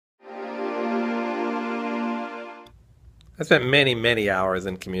I spent many, many hours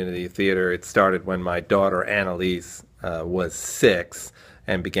in community theater. It started when my daughter Annalise was 6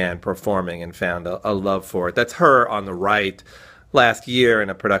 and began performing and found a love for it. That's her on the right last year in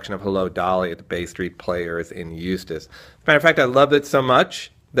a production of Hello Dolly at the Bay Street Players in Eustis. As a matter of fact, I loved it so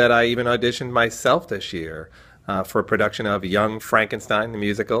much that I even auditioned myself this year for a production of Young Frankenstein, the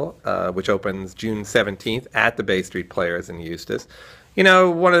musical, which opens June 17th at the Bay Street Players in Eustis. You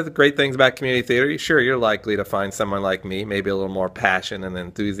know, one of the great things about community theater, sure, you're likely to find someone like me, maybe a little more passion and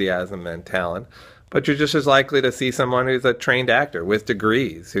enthusiasm and talent, but you're just as likely to see someone who's a trained actor with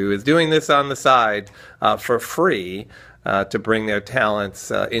degrees, who is doing this on the side for free to bring their talents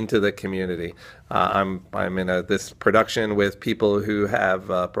into the community. I'm in this production with people who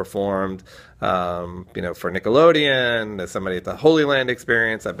have performed, for Nickelodeon. As somebody at the Holy Land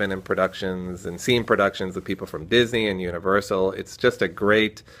Experience, I've been in productions and seen productions with people from Disney and Universal. It's just a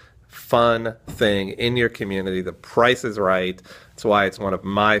great, fun thing in your community. The price is right. That's why it's one of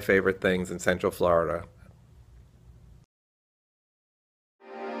my favorite things in Central Florida.